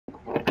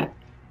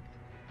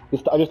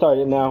I just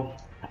started it now.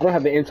 I don't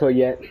have the intro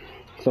yet,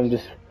 so I'm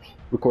just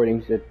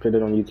recording to put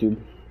it on YouTube.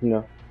 You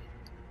know,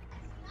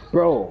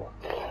 bro,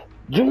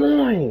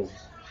 join.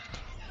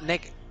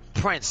 Nick,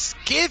 Prince,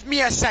 give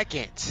me a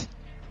second.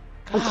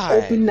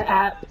 Let's open the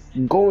app,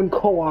 go in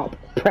co-op,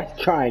 press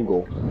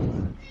triangle.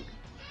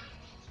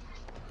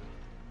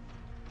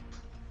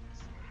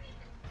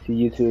 See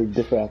YouTube,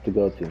 this is what I have to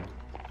go to.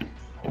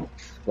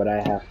 What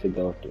I have to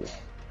go through.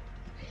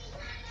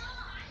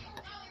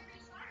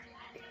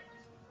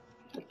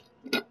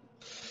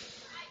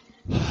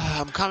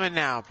 I'm coming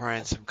now,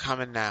 Prince. I'm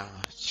coming now.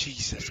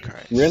 Jesus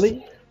Christ.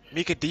 Really?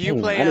 Mika, do you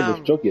play I didn't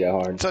just stroke you that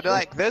hard. So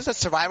there's a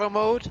survival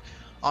mode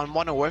on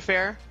Modern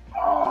Warfare.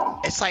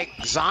 It's like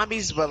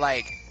zombies but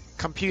like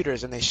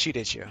computers and they shoot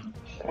at you.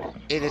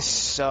 It is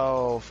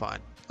so fun.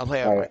 I'll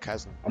play it with my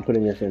cousin. I'm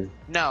putting this in.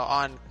 No,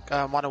 on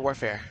Modern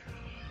Warfare.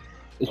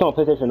 It's on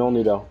PlayStation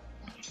only though.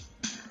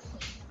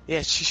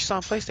 Yeah, she's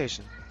on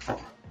PlayStation.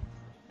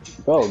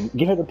 Bro,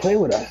 get her to play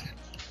with us.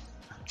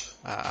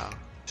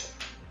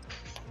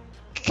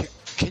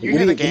 Can you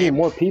hear the game? We need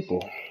more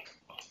people.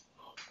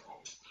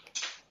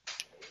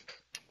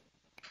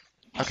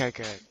 Okay,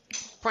 good.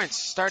 Prince,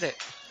 start it.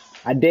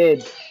 I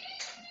did.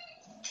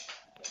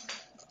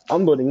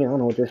 I'm loading in. I don't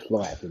know what this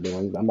slow ass is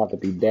doing. I'm about to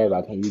be dead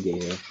by the time you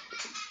get here.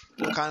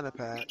 What kind of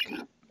pack?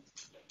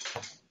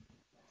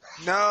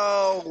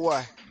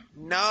 No!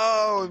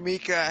 No,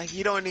 Mika.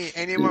 You don't need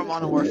any more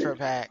Modern Warfare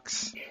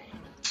packs.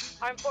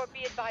 Arm 4,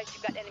 be advised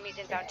you've got enemies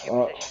inbound to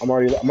your position. I'm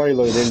already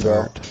loaded in,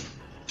 bro.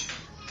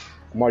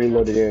 I'm already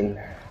loaded in.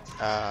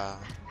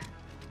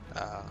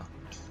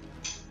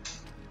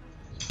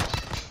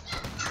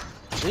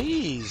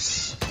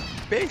 Jeez.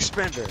 Big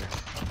spender.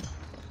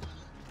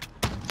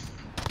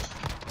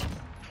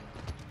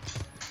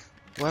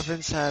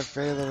 Weapons have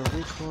very little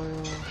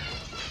recoil.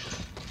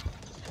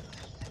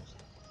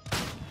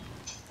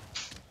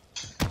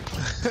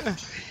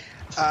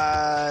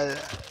 Are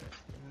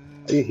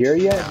you here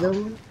yet, no.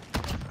 no?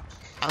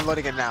 I'm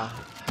loading it now.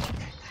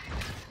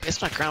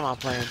 It's my grandma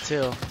playing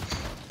too.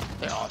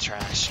 They're all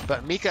trash.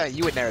 But Mika,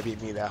 you would never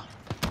beat me though.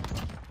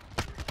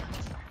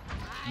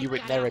 You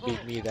would never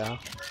beat me though.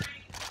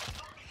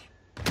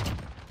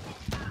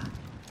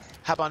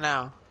 How about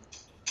now?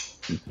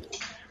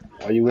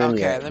 Are you in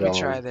yet? Okay, let me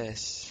try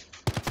this.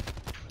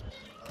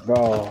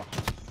 Bro.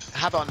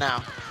 How about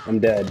now? I'm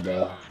dead,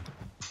 bro.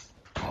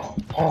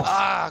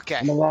 Okay.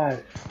 I'm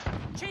alive.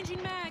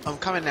 Changing mags. I'm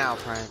coming now,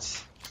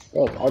 Prince.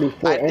 Bro, already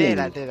 4 enemies.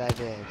 I did.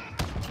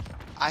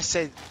 I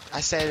said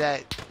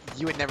that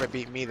you would never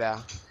beat me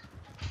though.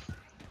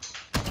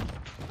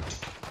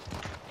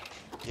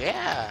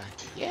 Yeah.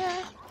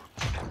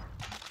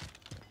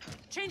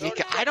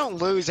 Mika, I don't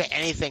lose at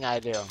anything I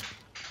do.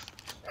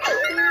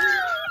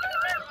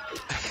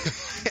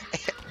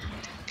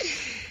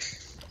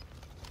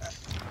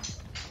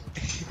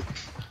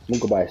 I'm gonna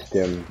go buy a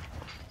stem.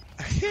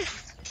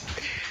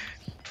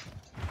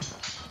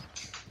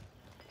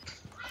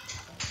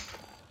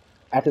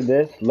 After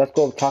this, let's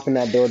go talk in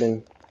that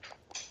building.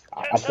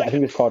 I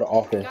think it's called the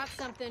office. Got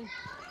something.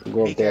 We'll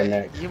go up there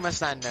next. You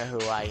must not know who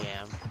I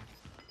am.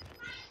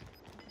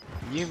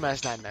 You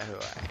must not know who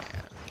I am.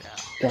 No.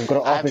 John, go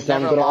to office, I've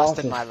John, never go to lost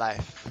office. in my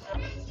life.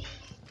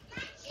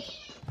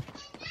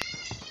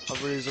 A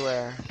bruise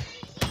where?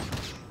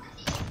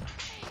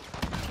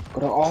 Go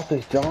to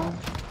office, John.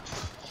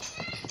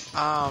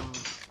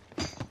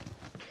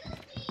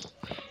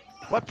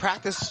 What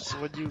practice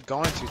would you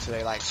go into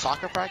today? Like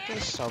soccer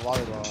practice or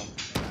volleyball?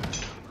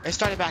 It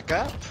started back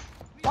up?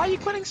 Why are you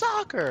quitting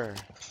soccer?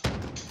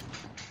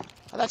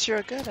 I thought you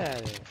were good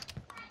at it.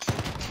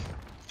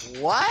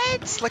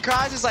 What?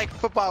 Lacrosse is like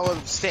football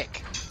with a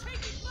stick.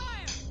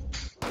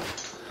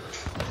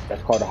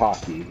 That's called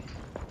hockey.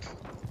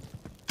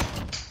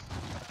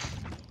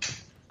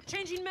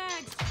 Changing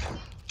mags.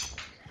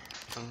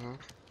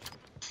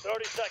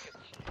 30 seconds.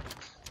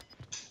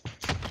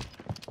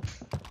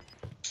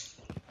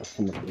 That's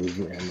too much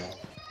Uzi ammo.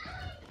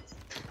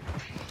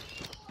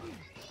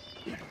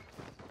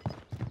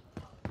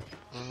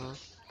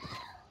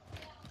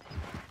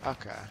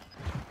 Okay.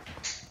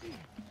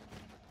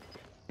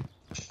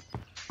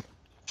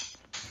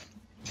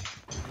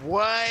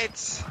 What?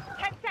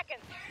 10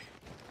 seconds.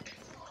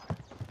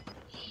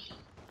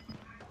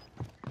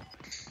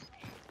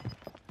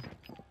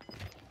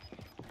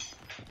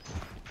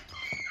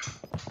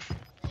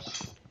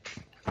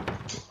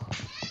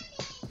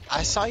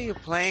 I saw you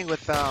playing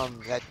with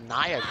that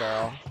Naya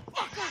girl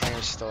in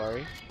your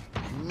story.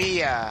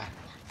 Mia.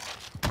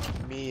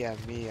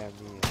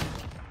 Unbelievable.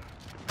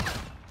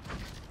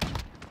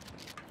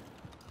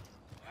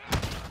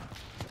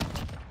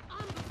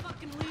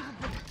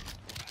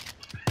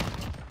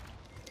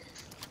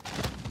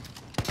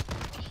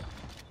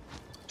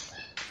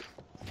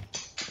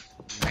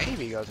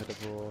 Maybe go to the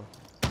pool.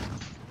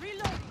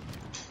 Reload.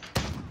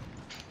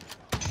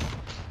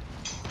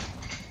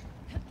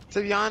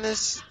 To be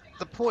honest,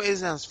 the pool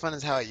isn't as fun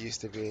as how it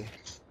used to be.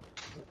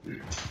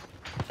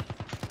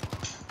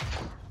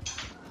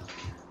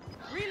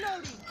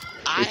 Reloading.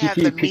 I have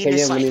the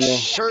meanest like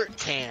shirt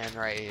tan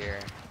right here.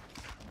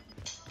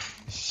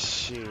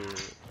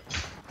 Shoot.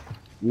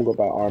 I'm gonna go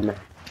buy armor.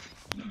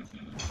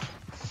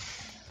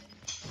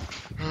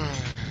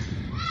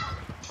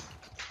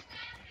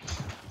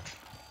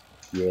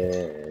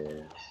 Yeah.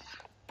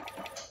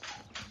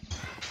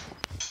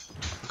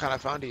 What kind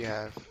of phone do you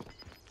have?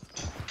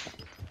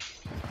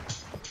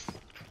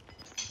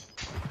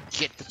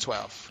 Get the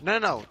 12. No, no,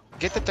 no.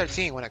 Get the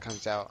 13 when it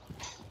comes out.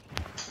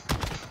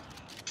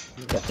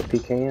 That's the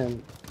PKM.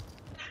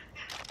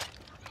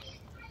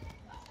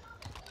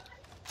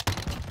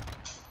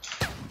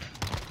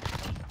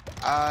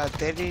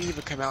 They didn't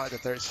even come out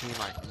with the 13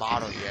 like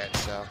model yet,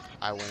 so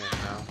I wouldn't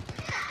know.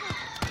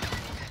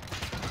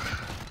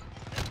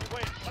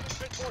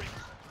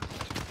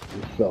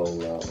 You're so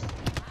low.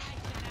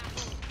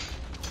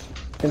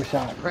 Tim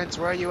shot. Prince,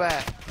 where are you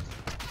at?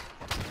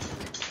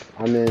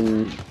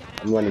 I'm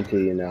running to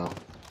you now.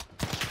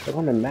 Look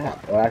on the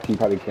map. Oh, actually, you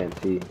probably can't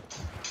see.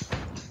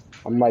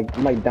 I'm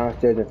like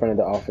downstairs in front of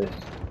the office.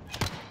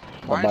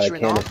 Why by aren't the you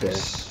in canister.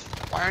 office?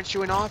 Why aren't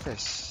you in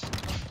office?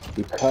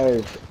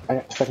 Because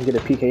I can get a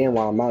PKM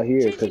while I'm out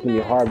here. Because it's gonna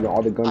be hard when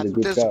all the guns are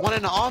grouped There's up. one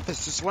in the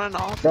office. There's one in the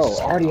office. Bro,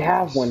 I already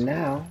have one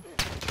now.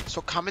 So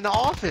come in the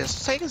office.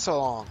 It's taking so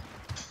long.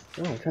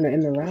 No, I'm trying to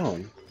end the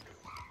round.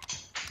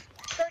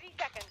 30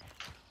 seconds.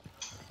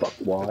 Fuck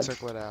wad. Let's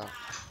circle it out.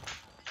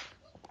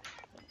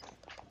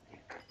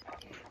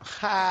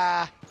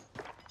 Ha!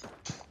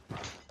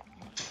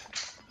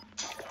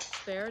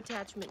 Spare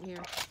attachment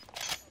here.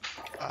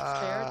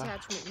 Spare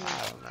attachment here.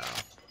 I don't know.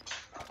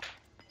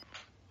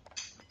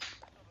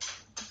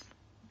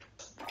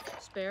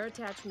 Spare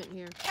attachment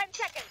here. 10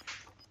 seconds.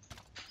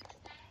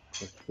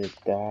 Let's get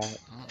that.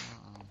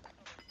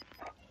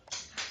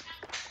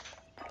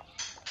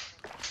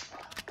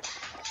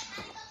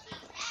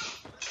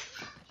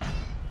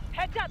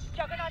 Heads up,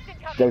 Juggernaut's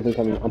incoming. Jugs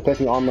incoming. I'm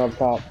placing armor up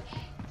top.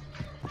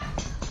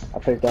 I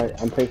placed that.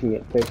 I'm placing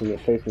it. Dropping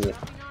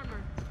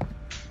armor.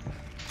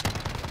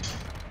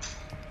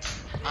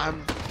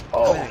 I'm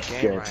Oh, in a game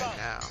shit. right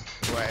now.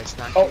 Where it's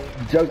not Oh, you.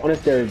 Jug on the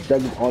stairs.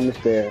 Jug is on the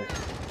stairs.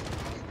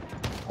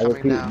 I Coming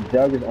repeat, down.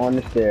 Jug is on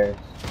the stairs.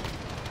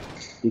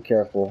 Be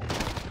careful.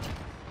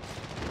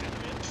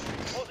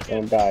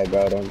 Don't die,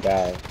 bro. Don't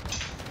die.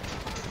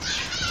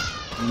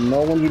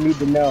 No one you need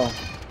to know.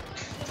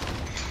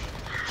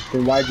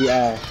 Then why'd you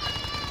ask?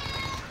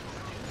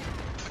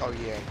 Oh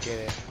yeah, get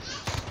it.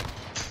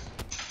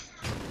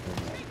 Oh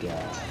my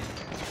god.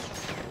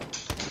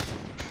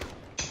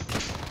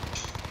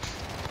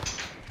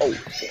 Oh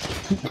shit.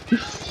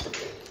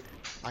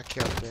 I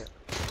killed it.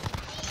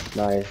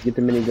 Nice. Get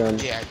the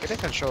minigun. Yeah, get a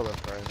controller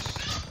first.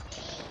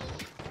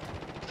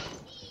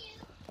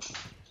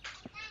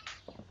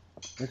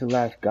 Where's the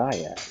last guy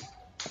at?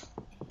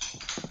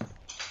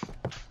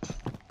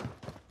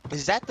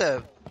 Is that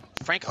the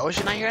Frank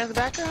Ocean I hear in the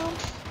background?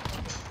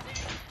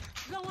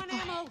 Low on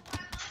ammo.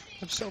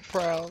 I'm so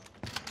proud.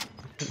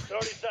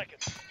 30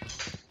 seconds.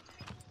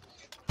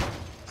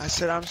 I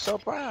said I'm so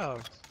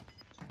proud.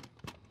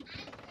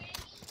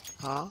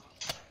 Huh?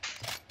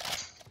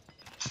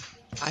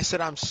 I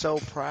said I'm so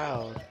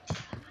proud.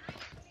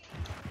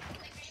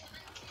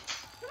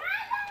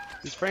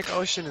 This Frank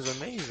Ocean is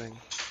amazing.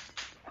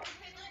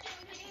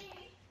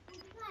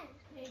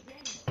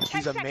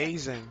 He's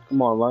amazing.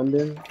 Come on,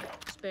 London.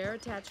 Spare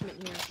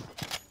attachment here.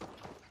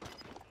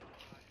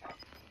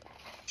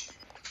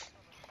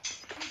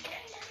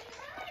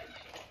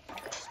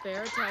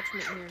 Spare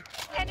attachment here.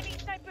 Enemy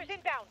snipers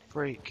inbound.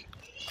 Freak.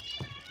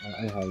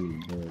 I have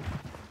you, bro.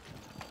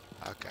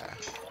 Okay.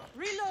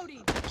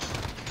 Reloading.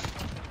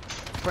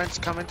 Prince,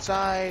 come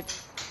inside.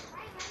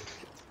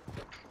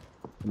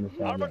 I'm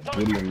gonna Armor that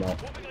target. medium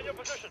lock. Moving on your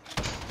position.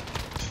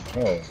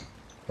 Oh.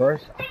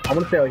 First, I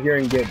want to stay out here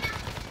and get.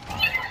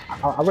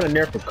 I run in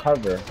there for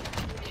cover.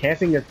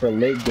 Camping is for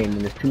late game when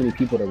there's too many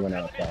people to run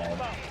outside.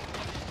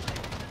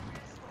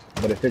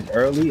 But if it's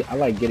early, I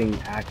like getting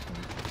action.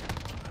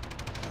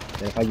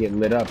 And if I get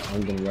lit up,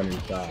 I'm gonna run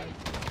inside.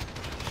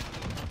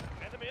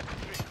 Enemy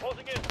infantry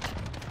closing in.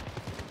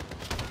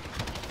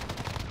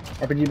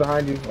 RPG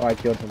behind you. Oh, I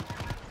killed him.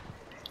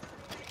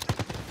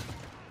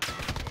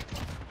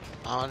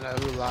 I don't know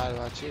who lied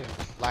about you.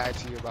 Lied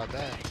to you about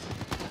that.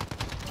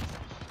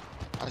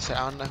 I said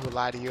I don't know who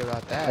lied to you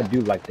about that. I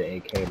do like the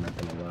AK, I'm not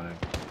gonna lie.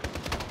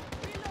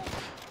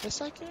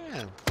 Yes, I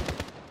can.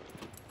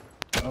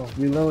 Oh,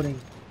 reloading.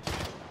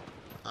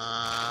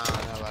 I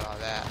don't know about all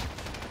that.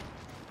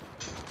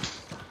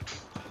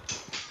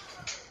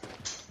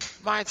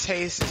 My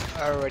taste is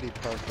already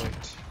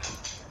perfect.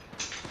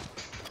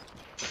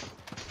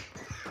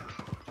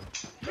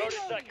 30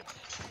 seconds.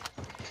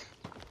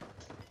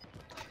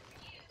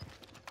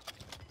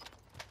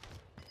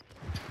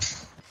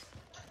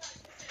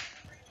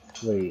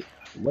 Wait,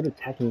 what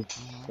attacking?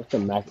 What's the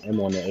max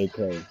ammo on the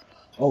AK?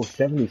 Oh,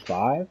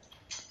 75?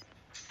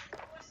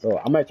 Oh,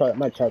 I might try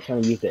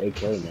trying to use the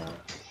AK now.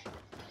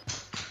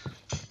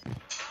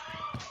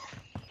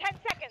 10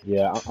 seconds.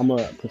 Yeah, I'm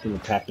gonna put some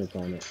attachments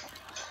on it.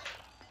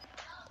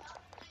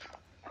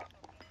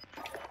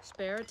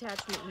 Spare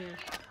attachment here.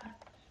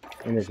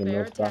 And there's a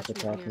no Spare stock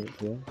attachment attachment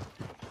too.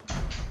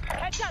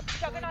 10 Heads up,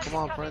 Juggernaut Come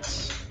on, is coming.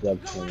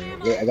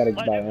 Prince. Wait, I gotta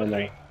Light buy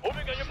infantry, ammo.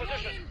 moving on your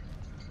position.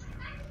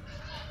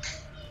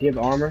 Do you have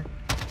armor?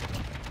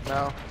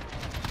 No.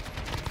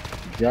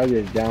 Jug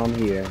is down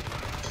here.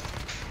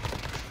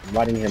 I'm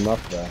lighting him up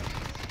though.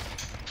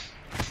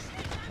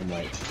 I'm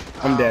like,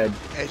 I'm dead.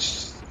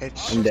 It's.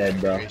 I'm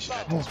dead, bro. integration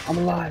at this Oh, I'm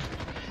alive.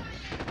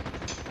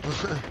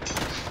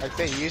 Like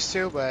they used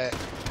to, but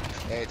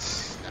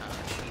it's.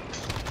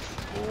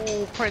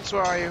 Ooh, Prince,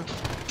 where are you?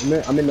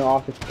 I'm in the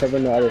office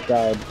covering the other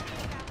side.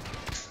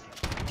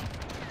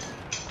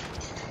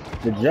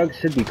 The Jug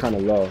should be kind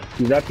of low.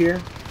 He's up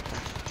here.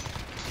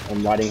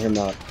 I'm lighting him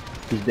up.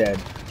 He's dead.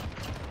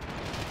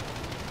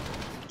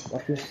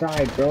 Watch your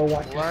side, bro.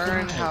 Watch your side.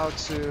 Learn how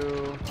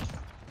to.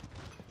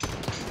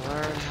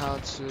 Learn how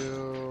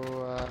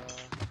to.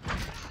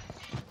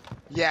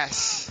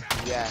 Yes,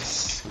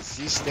 yes. 'Cause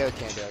you still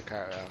can't do a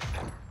cartwheel.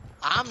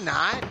 I'm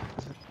not.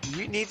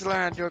 You need to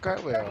learn how to do a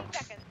cartwheel. 30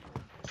 seconds.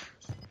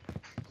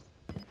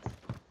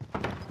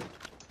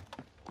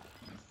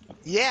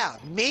 Yeah,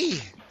 me.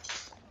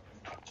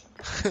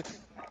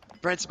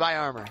 Brent's buy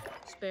armor.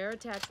 Spare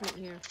attachment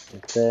here.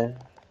 Okay.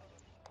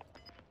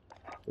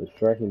 We're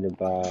striking to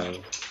buy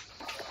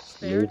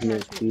Spare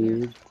movement attachment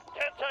here. speed.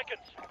 10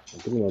 seconds. I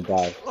think I'm gonna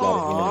buy a sleight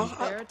of hand.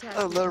 Spare I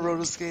attachment love here.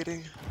 roller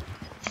skating.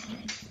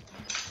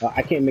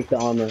 I can't make the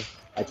armor.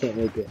 I can't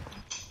make it.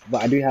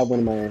 But I do have one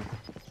in my hand.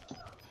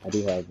 I do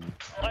have one.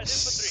 Light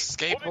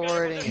infantry, moving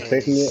on your Skateboarding I'm position.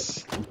 placing is.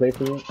 it. I'm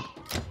placing it.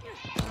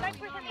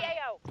 Snipers in the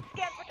AO.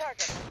 Scan for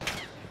target.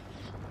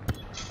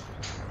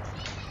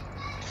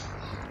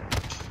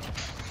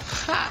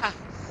 Ha!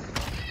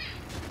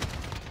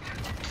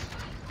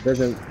 Is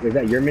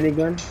that your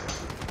minigun?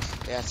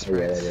 Yeah, it's Oh, yeah,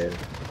 Prince. that is.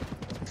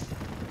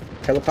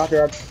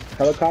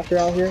 Helicopter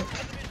out here?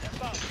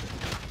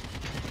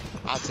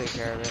 I'll take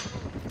care of it.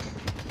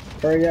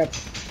 Hurry up.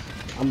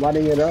 I'm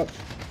lighting it up.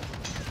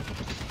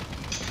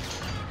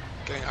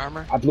 Getting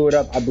armor? I blew it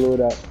up.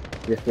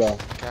 You're slow.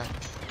 Okay.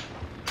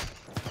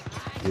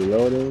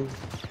 Reloading.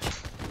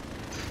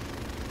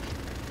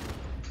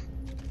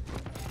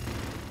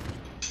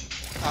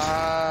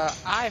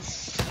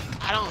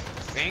 I don't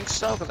think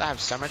so, because I have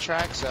summer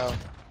track, so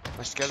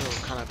my schedule will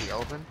kind of be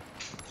open.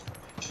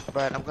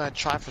 But I'm gonna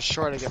try for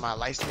sure to get my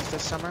license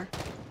this summer.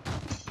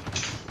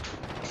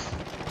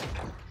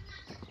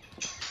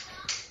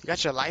 You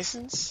got your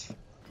license?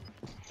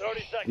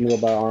 30 I'm seconds. gonna go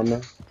buy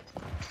armor.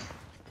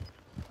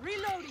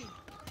 Reloading.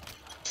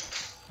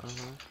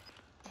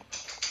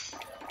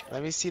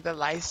 Let me see the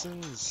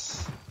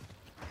license.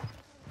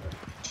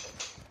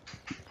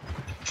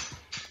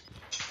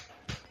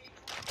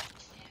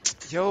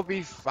 You'll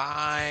be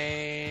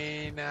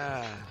fine.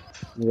 I'm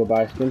gonna go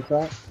buy a stim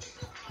shot.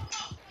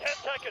 10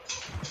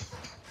 seconds.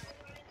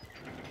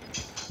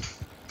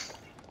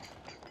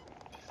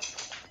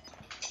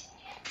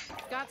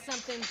 Got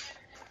something.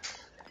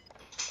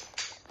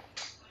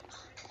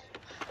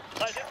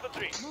 Light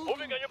infantry,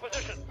 moving on your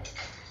position.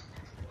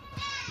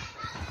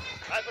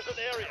 Snipers in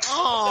the area.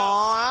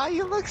 Aww,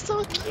 you look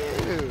so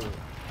cute.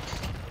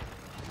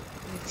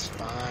 It's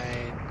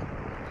fine.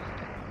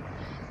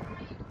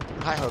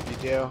 I hope you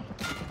do.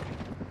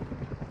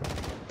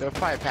 They'll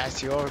probably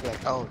pass you over and be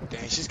like, oh,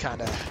 dang, she's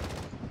kind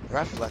of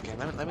rough looking.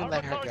 Let me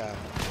let her go.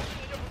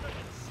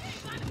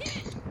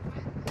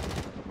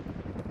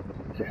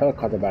 It's a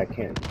helicopter, but I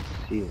can't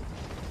see it.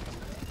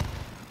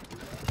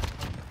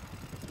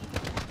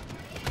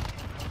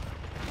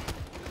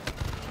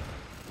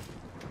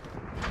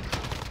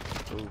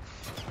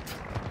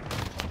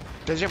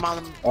 Does your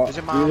mom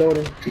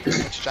Reloading. let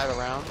you drive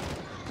around?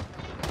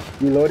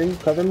 Reloading.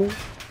 Cover me.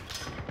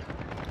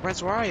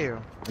 Brent, where are you?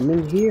 I'm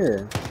in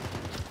here.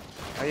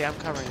 Oh yeah, I'm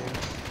covering you.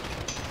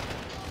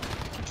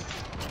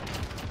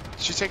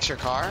 She takes your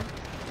car?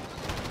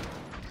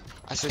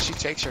 I said she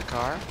takes your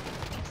car?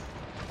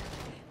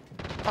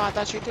 Oh, I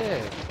thought you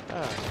did.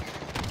 Oh.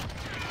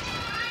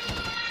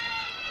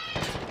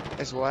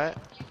 Is what?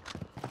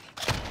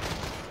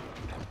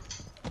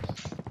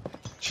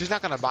 She's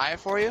not gonna buy it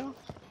for you?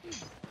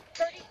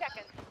 30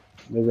 seconds.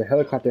 There's a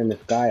helicopter in the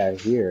sky. I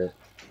hear.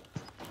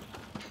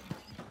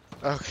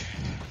 Okay.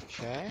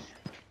 Okay.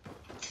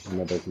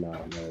 No, there's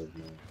not. No, there's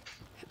not.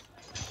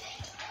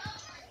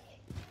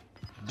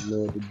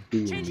 No, the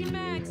beam. Changing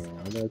mags.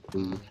 Yeah.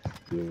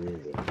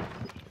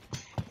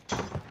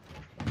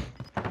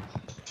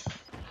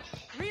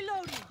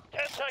 Reloading.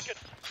 10 seconds.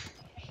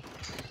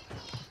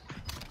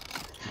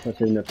 I'm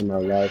setting up in my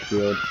live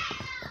field.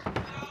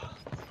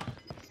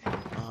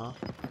 Uh-huh.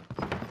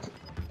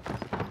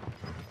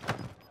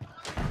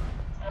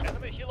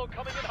 Enemy helo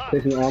coming in hot.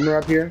 Placing armor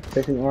up here.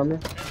 Placing armor.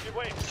 Enemy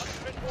wave,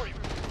 coming for you.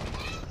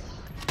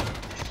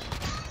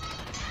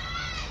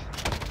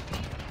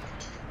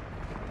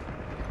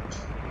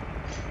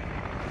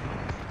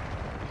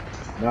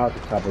 Now it's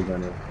a chopper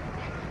gunner.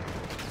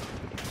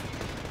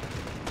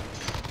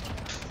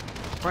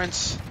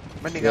 Prince,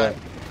 minigun Yeah.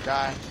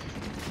 guy.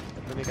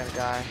 Minigun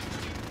guy.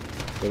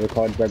 They were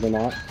called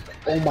Juggernaut.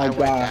 Oh my I god.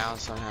 went down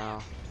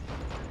somehow.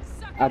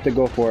 I have to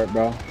go for it,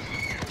 bro.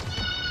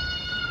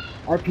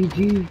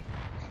 RPG.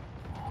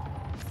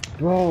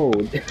 Bro.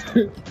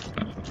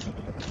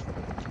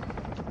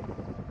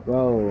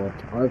 Bro,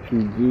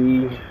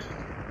 RPG.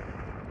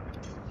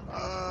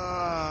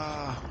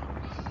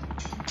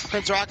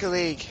 Prince Rocket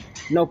League.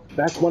 Nope,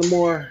 back one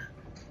more.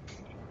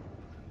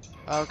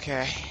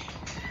 Okay.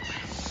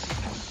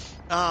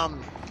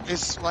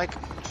 It's like,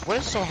 what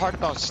is so hard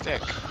about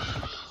stick?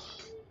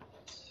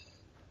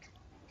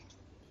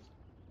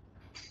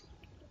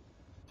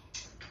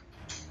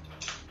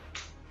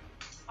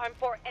 Armed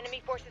 4,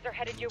 enemy forces are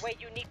headed your way.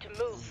 You need to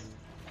move.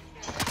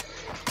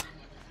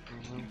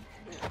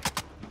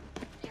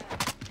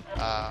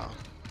 Oh.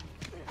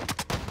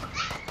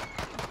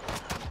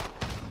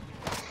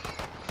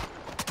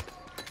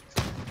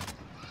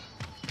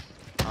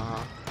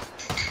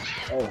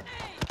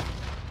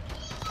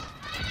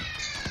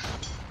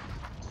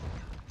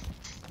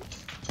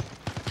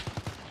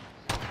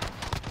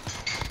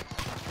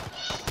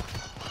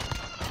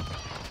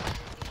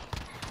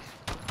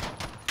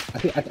 I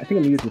think I'm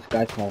gonna use the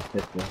Sky Call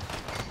pistol.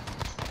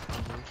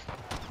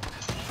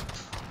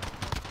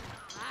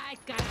 I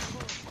got a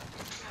hole.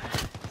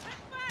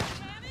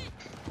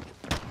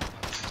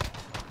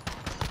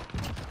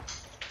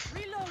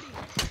 Reloading.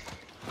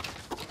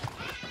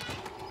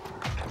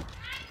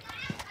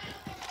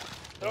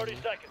 30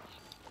 seconds.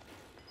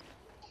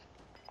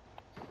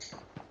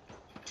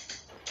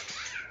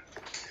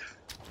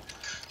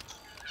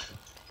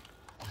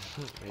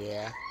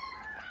 Yeah.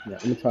 Yeah, I'm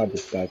gonna try the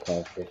Sky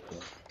Call pistol.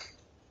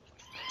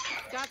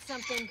 Got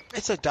something.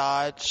 It's a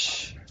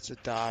dodge. It's a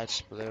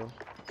dodge, Blue.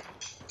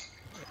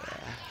 Yeah.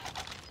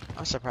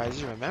 I'm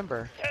surprised you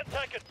remember. 10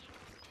 seconds.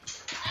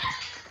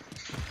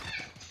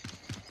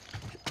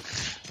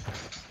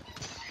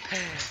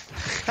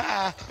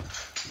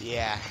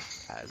 Yeah,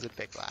 that was a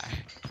big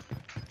lie.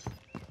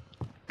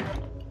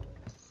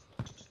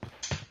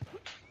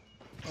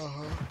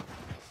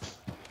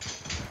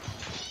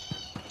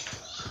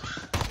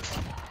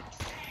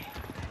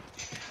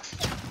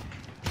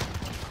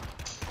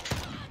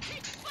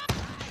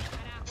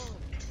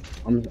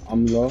 I'm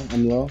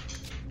low.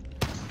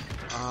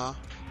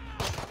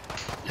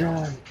 God. I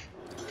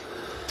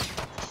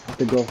have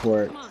to go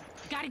for it. Come on,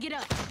 gotta get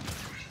up.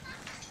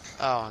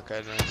 Oh my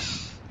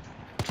goodness.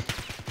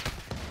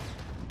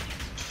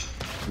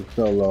 I'm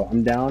so low.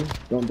 I'm down.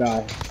 Don't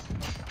die.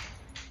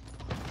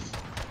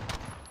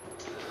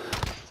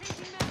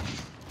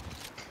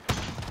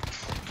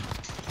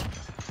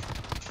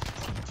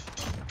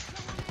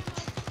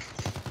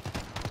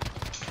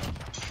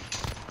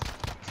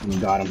 Oh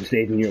God, I'm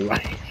saving your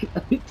life.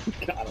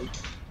 Got him.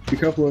 Be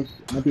careful, it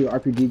might be an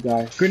RPG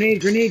guy.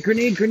 Grenade!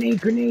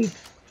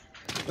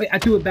 Wait, I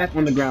threw it back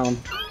on the ground.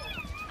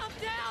 I'm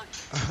down.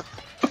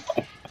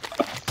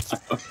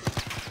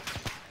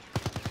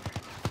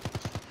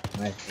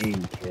 Nice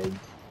aim, kid.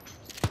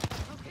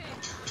 Okay,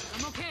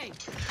 I'm okay.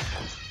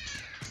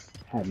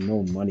 Had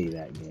no money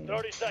that game.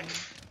 30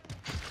 seconds.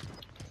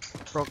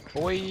 Broke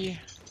boy.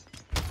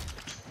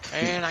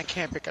 And I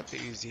can't pick up the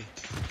Uzi.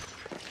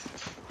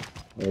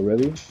 Oh,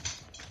 really?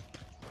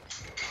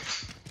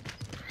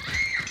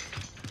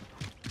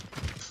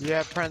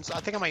 Yeah, Prince,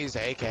 I think I might use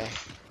the AK.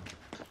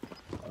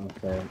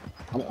 Okay.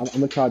 I'm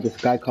gonna try this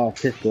Sky Call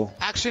pistol.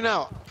 Actually,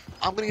 no.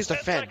 I'm gonna use the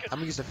 10 Finn. seconds. I'm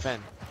gonna use the Finn.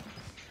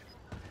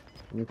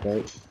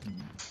 Okay.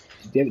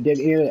 Did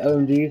any of the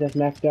LMGs that's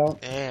maxed out?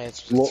 Yeah,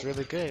 it's Well-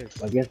 really good.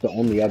 I guess the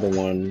only other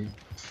one,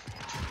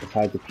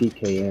 besides the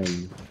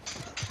PKM,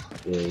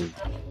 is...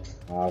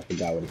 I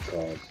forgot what it's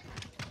called.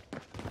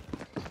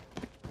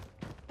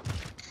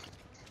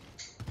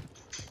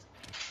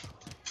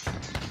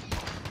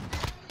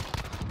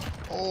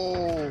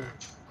 Oh,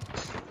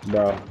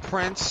 Bro,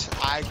 Prince,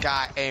 I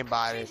got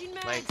aimbotted. Changing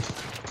Like,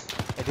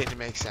 it didn't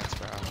make sense,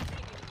 bro.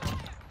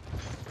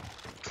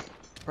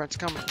 Prince,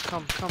 come.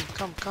 Suck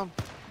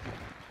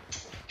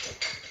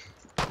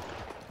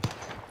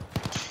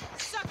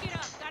it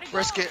up, gotta go.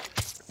 Risk it.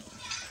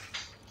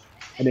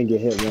 I didn't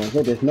get hit once.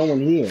 Look, there's no one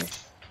here.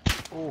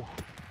 Ooh.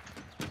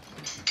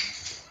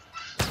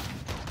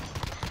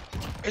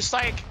 It's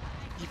like,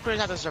 you pretty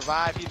much have to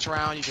survive each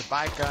round. You can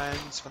buy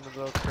guns from the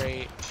little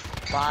crate.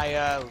 Buy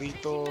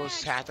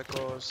lethals,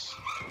 tacticals.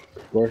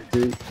 Score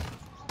Street.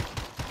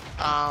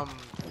 Yeah.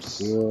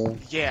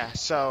 Yeah,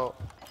 so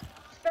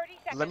 30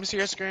 seconds. let me see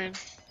your screen.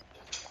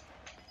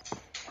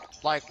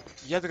 Like,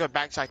 you have to go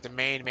back to like the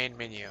main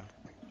menu.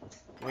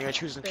 When you're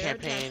choosing Spare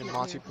campaign, attachment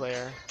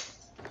multiplayer.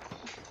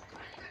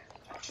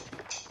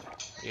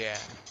 Yeah.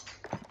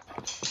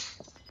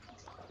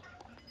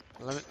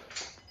 Let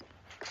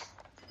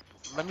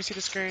me see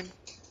the screen.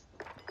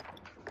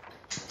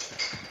 10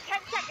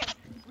 seconds.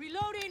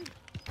 Reloading.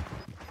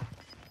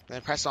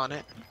 Then press on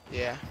it.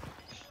 Yeah.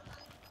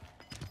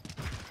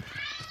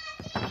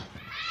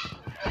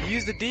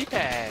 Use the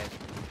D-pad.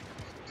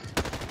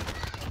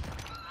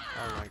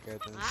 Oh my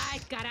goodness. I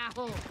got a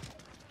hole.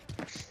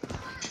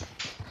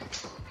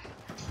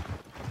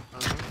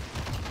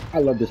 I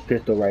love this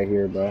pistol right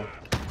here, bro.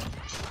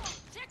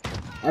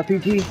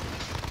 RPG?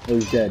 Oh,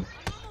 he's dead.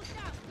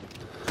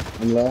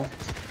 I'm low.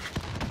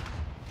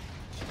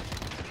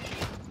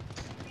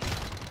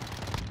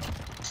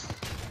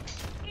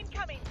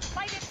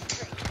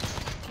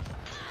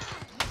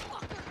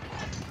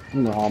 I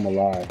don't know how I'm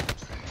alive.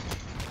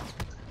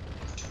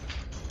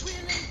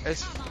 Really?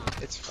 It's Come on.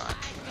 it's fine.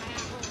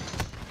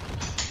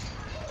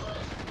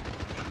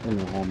 I don't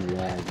know how I'm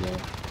alive, bro.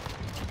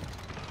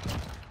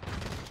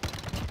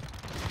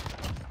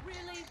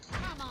 Really?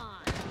 Come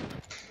on.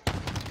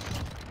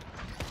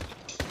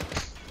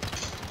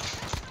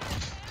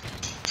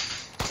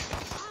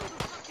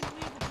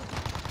 Unbelievable.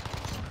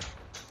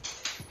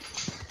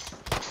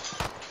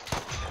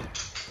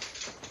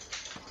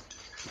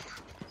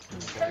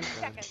 30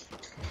 seconds.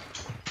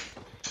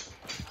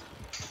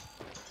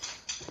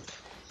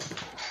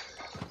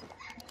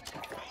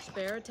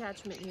 Spare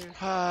attachment here.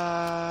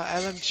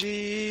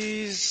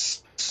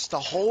 LMGs. The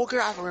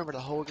Holger. I remember the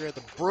Holger.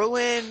 The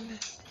Bruin.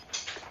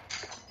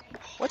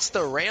 What's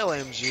the rail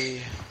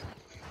MG?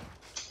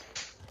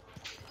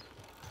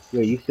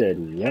 Yo, you said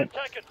 10 what?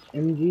 seconds.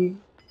 MG?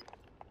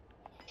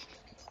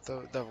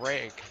 The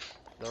rig.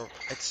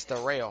 It's the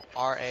rail.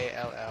 RALL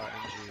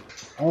MG.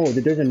 Oh,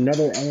 there's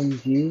another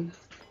LMG?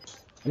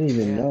 I didn't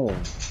even Yeah. know.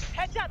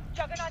 Heads up,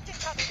 Juggernaut's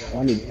incoming. Oh,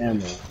 I need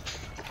ammo.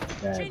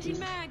 Bad, Changing dude.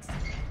 mags.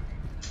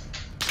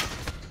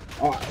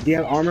 Oh, do you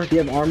have armor? Do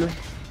you have armor?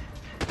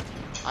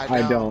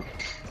 I don't.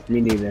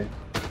 Me neither.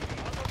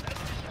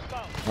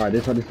 Alright,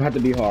 this one is about to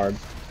be hard.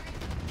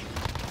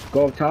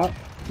 Go up top?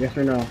 Yes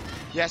or no?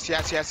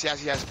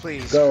 Yes,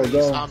 please. Go, please.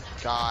 go.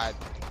 God.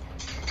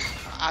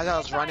 As I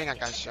was running, I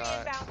got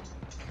shot. Inbound.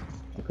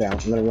 Okay, I'm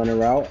gonna run a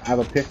route. I have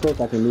a pistol,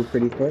 so I can move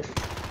pretty quick.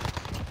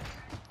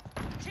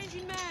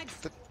 Changing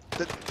mags.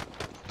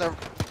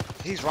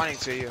 He's running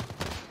to you.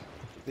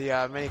 The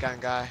minigun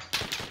guy.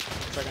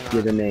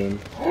 Give the name.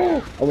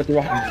 Oh, with the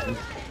rock.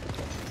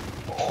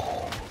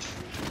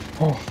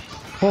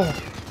 Oh.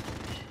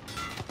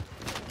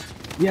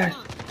 Yes.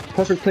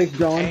 Perfect place,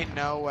 John. Ain't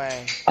no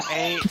way.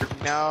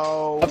 Ain't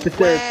no Up the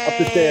stairs, way. up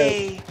the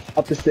stairs.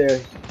 Up the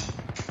stairs.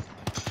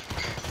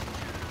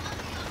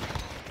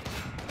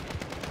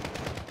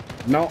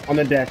 Mount on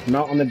the desk.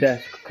 Mount on the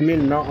desk. Come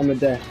in, mount on the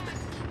desk.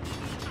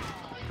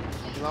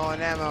 I'm low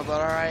on ammo,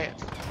 but alright.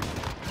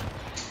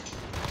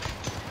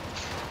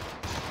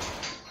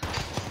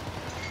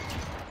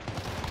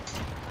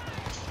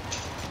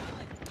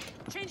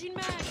 Changing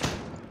mags.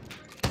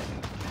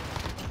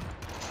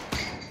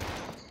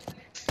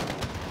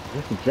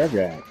 Where's the jug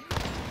at?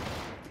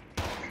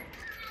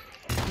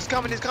 He's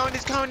coming.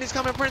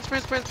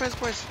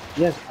 Prince.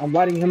 Yes, I'm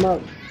lighting him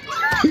up.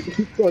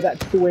 Oh,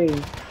 that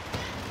swing.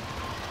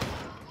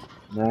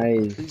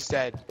 Nice. He's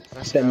dead.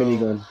 Let's That go.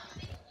 minigun.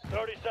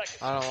 30 seconds.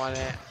 I don't want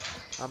it.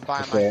 I'm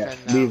buying Okay, my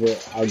fin now. leave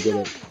it. I'll get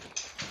it.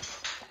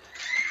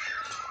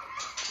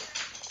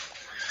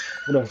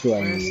 What else do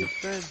I Where's need? the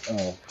fin?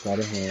 Oh, got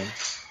a hand.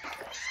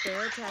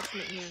 Spare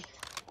attachment here.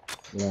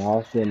 Yeah, I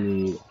also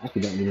need. I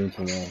actually don't need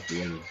anything else.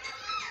 Really.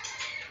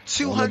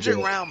 200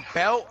 round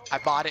belt. I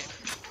bought it.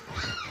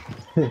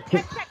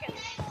 10 seconds.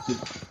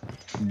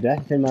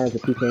 That's the same amount as a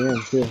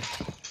PKM too.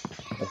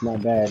 That's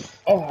not bad.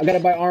 Oh, I gotta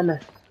buy armor.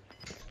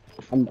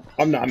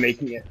 I'm not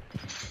making it.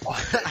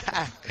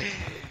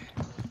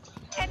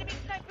 Enemy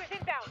snipers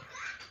inbound.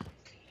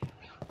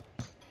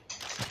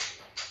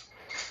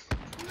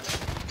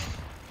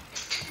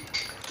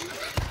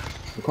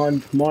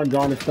 Come on,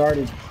 John. It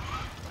started.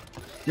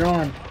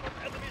 John,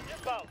 Enemies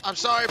inbound. I'm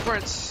sorry,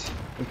 Prince.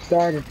 it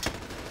started.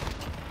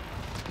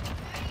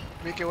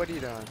 Mika, what are you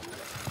doing?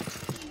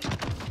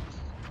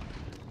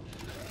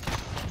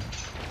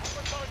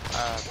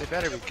 They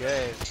better be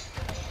good.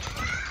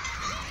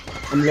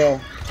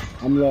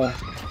 I'm low.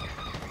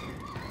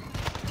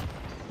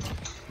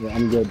 Yeah,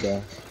 I'm good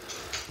though.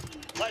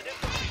 Light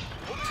infantry.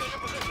 Moving to your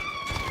position.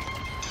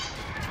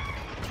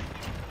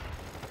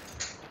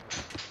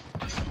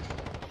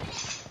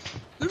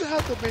 You don't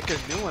have to make a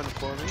new one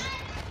for me.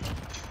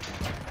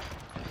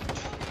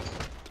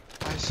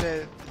 I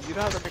said, you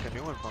don't have to make a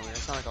new one for me.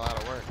 It's not like a lot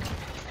of work.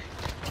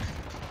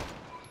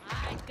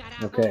 I got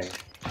out. Okay.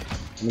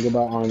 Let me go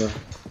buy armor.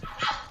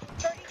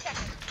 30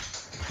 seconds.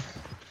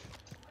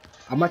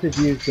 I might just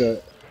use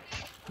the.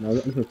 No, I'm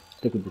just gonna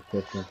stick with the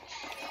pistol.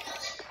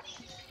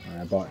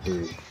 Alright, I bought 3.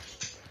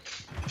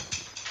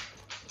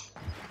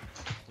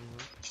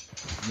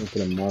 I'm gonna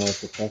put a mono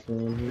suppressor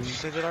on Did you here.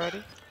 save it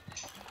already?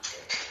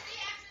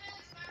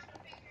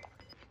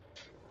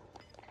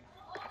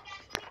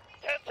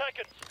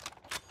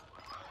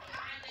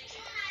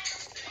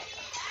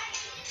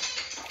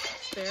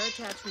 Spare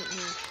attachment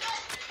here.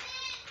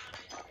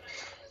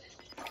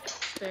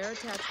 Spare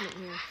attachment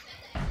here.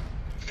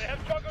 They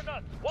have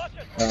juggernauts. Watch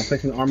it. I'm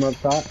placing armor up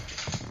top,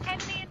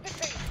 Enemy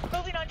infantry.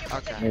 Moving on your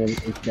Okay. position. and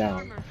it's down.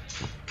 Armor.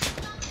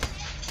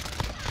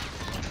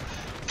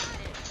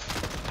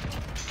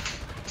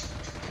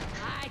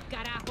 I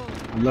got a hole.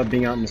 I love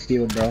being out in the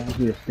field, bro. I just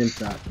need a stim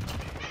shot.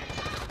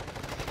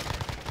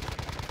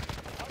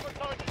 Armor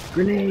target.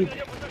 Grenade! Moving to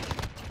your position.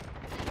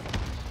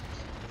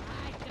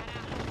 I got a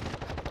hole.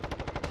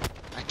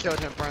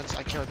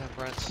 I killed him,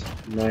 Prince.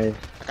 Nice,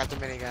 I got the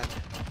minigun.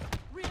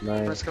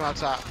 nice. Prince, come up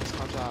top. Let's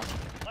come up top.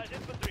 Light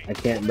infantry. I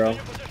can't, Moving bro. to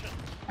your position.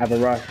 I have a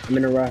rush. I'm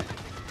in a rush.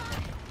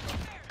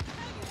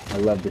 I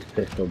love this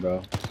pistol,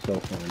 bro. It's so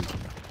fun.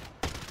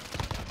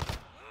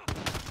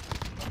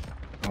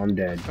 I'm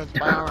dead. Prince,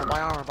 buy armor, buy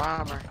armor, buy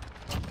armor.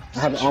 I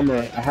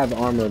have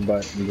armor,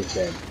 but I'm just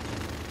dead.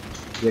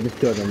 Yeah, just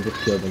kill them,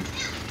 just kill them.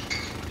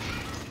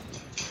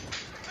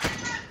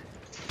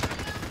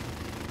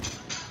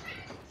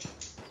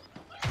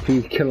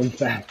 Please kill him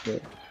faster.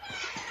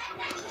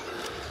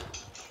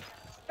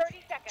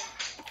 30 seconds.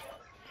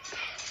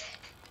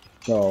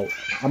 So,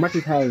 I might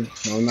just have,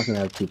 no, I'm not gonna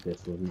have 2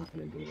 pistols, I'm not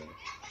gonna do that.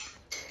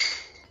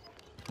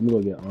 I'm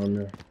gonna go get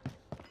armor.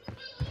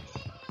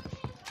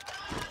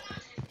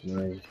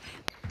 Nice.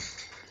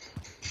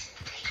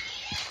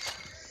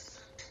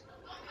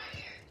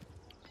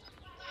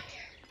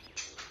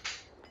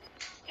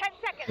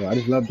 Yo, I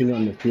just love being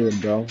on the field,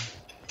 bro.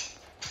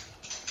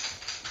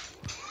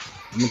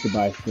 I'm going to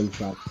buy a stim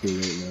shot too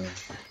right now.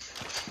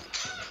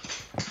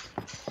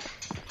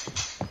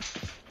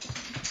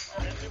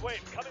 Enemy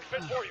wave coming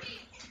straight for you.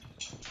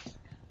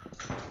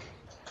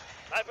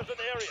 Snipers in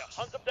the area.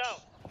 Hunt them down.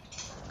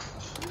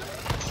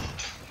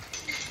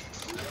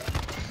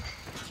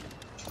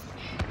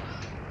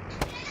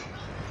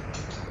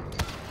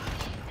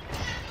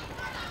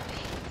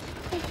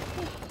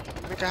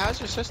 Mika, how's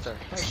your sister?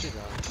 How's she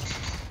doing?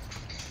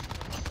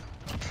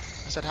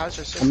 I said, how's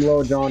your sister? I'm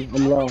low, John.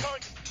 I'm low.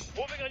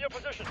 Moving on your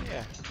position.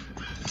 Yeah.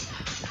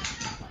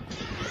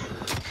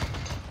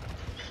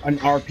 An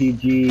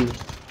RPG.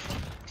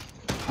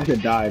 I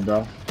could die,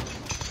 bro.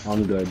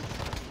 I'm good.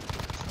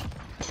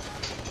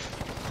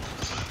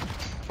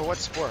 For what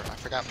sport? I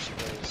forgot what she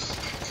plays.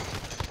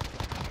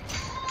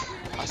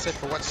 I said,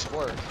 for what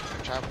sport?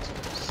 Travel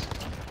sports.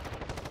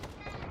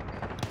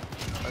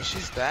 Oh,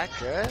 she's that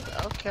good?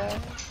 Okay.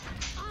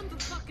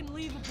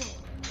 Unbelievable.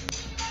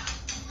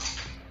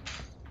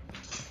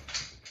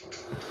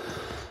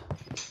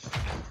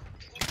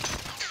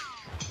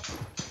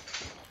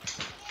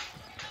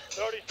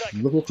 30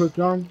 seconds. Look real quick,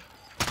 John.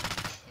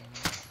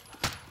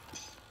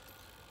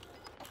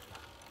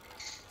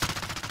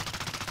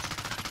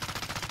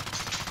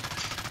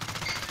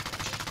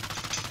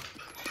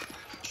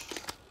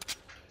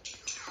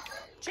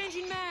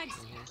 Changing mags.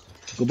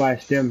 Go buy a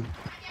stim.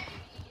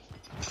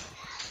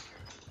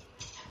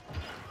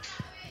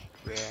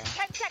 Yeah.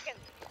 10 seconds.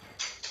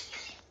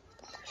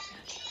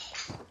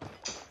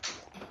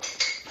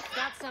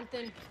 Got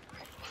something.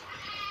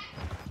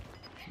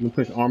 I'm gonna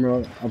push armor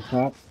up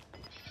top.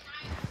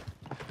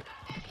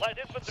 Light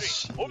infantry.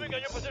 Moving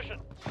on your position.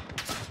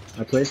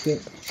 I placed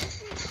it.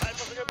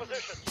 Snipers in your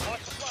position.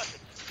 Watch the flashes.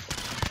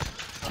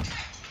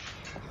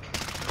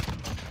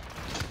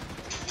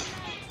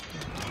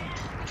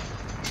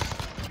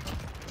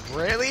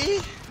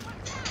 Really?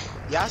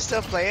 Y'all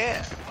still play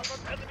it?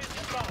 Enemies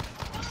inbound.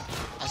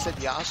 I said,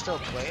 y'all still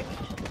play it?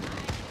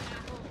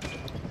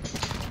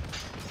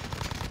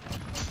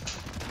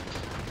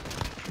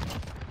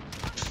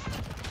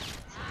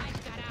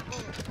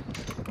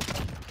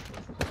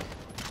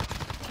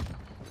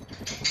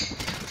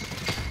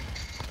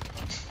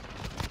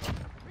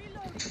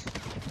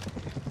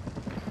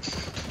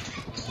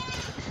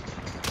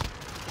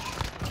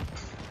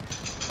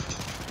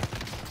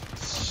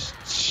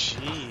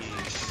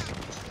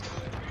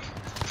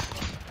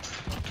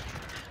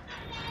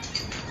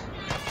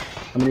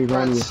 How many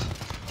rounds? A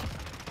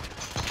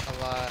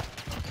lot.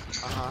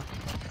 Uh-huh.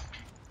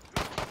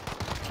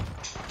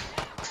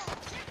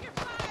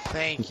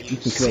 Thank you. You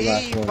can kill See,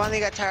 that you one. finally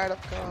got tired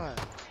of going.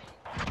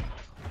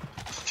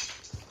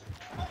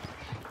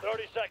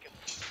 30 seconds.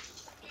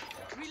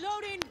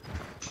 Reloading.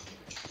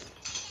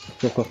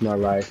 Took off my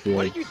rifle.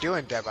 What are you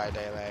doing Dead by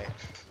Daylight?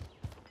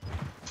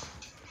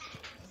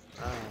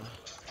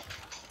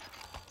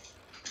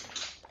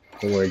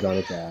 Don't worry, John,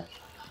 it's ass.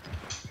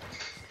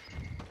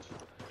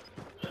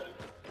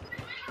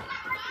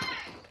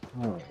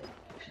 Oh. 10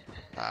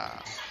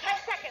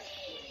 seconds.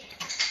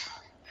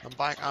 I'm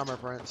buying armor,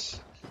 Prince.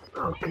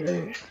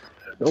 Okay.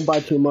 Don't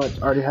buy too much.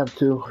 I already have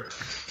 2.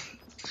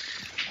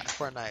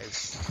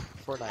 Fortnite's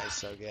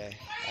so gay.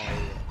 I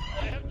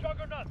have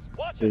juggernauts.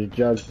 Watch it. There's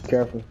jugs.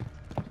 Careful.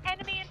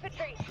 Enemy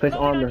infantry. Place Moving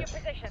on armor. your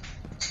position.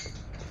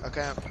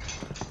 Okay.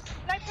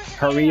 Snipers in the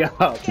Hurry area.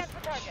 up. Scan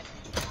for target.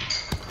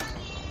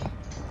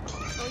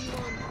 Oh, you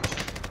on?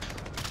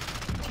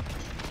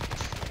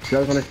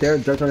 Jugs on the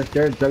stairs. Jugs on the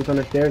stairs. Jugs on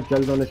the stairs.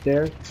 Jugs on the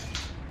stairs.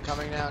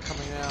 Coming now,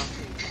 coming now.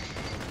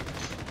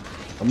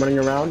 I'm running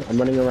around. I'm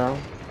running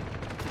around.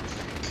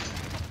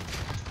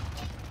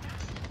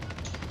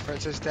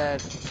 Prince is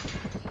dead.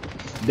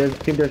 I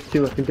think there's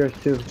 2. I think there's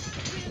 2.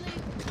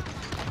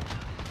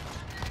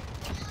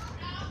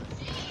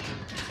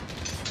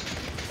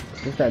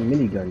 What's that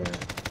minigun at?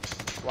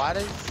 Why?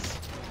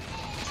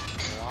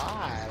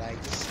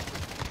 Like, just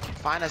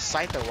find a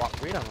site to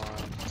read them on.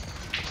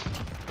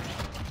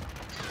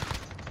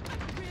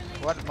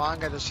 What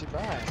manga does she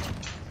buy?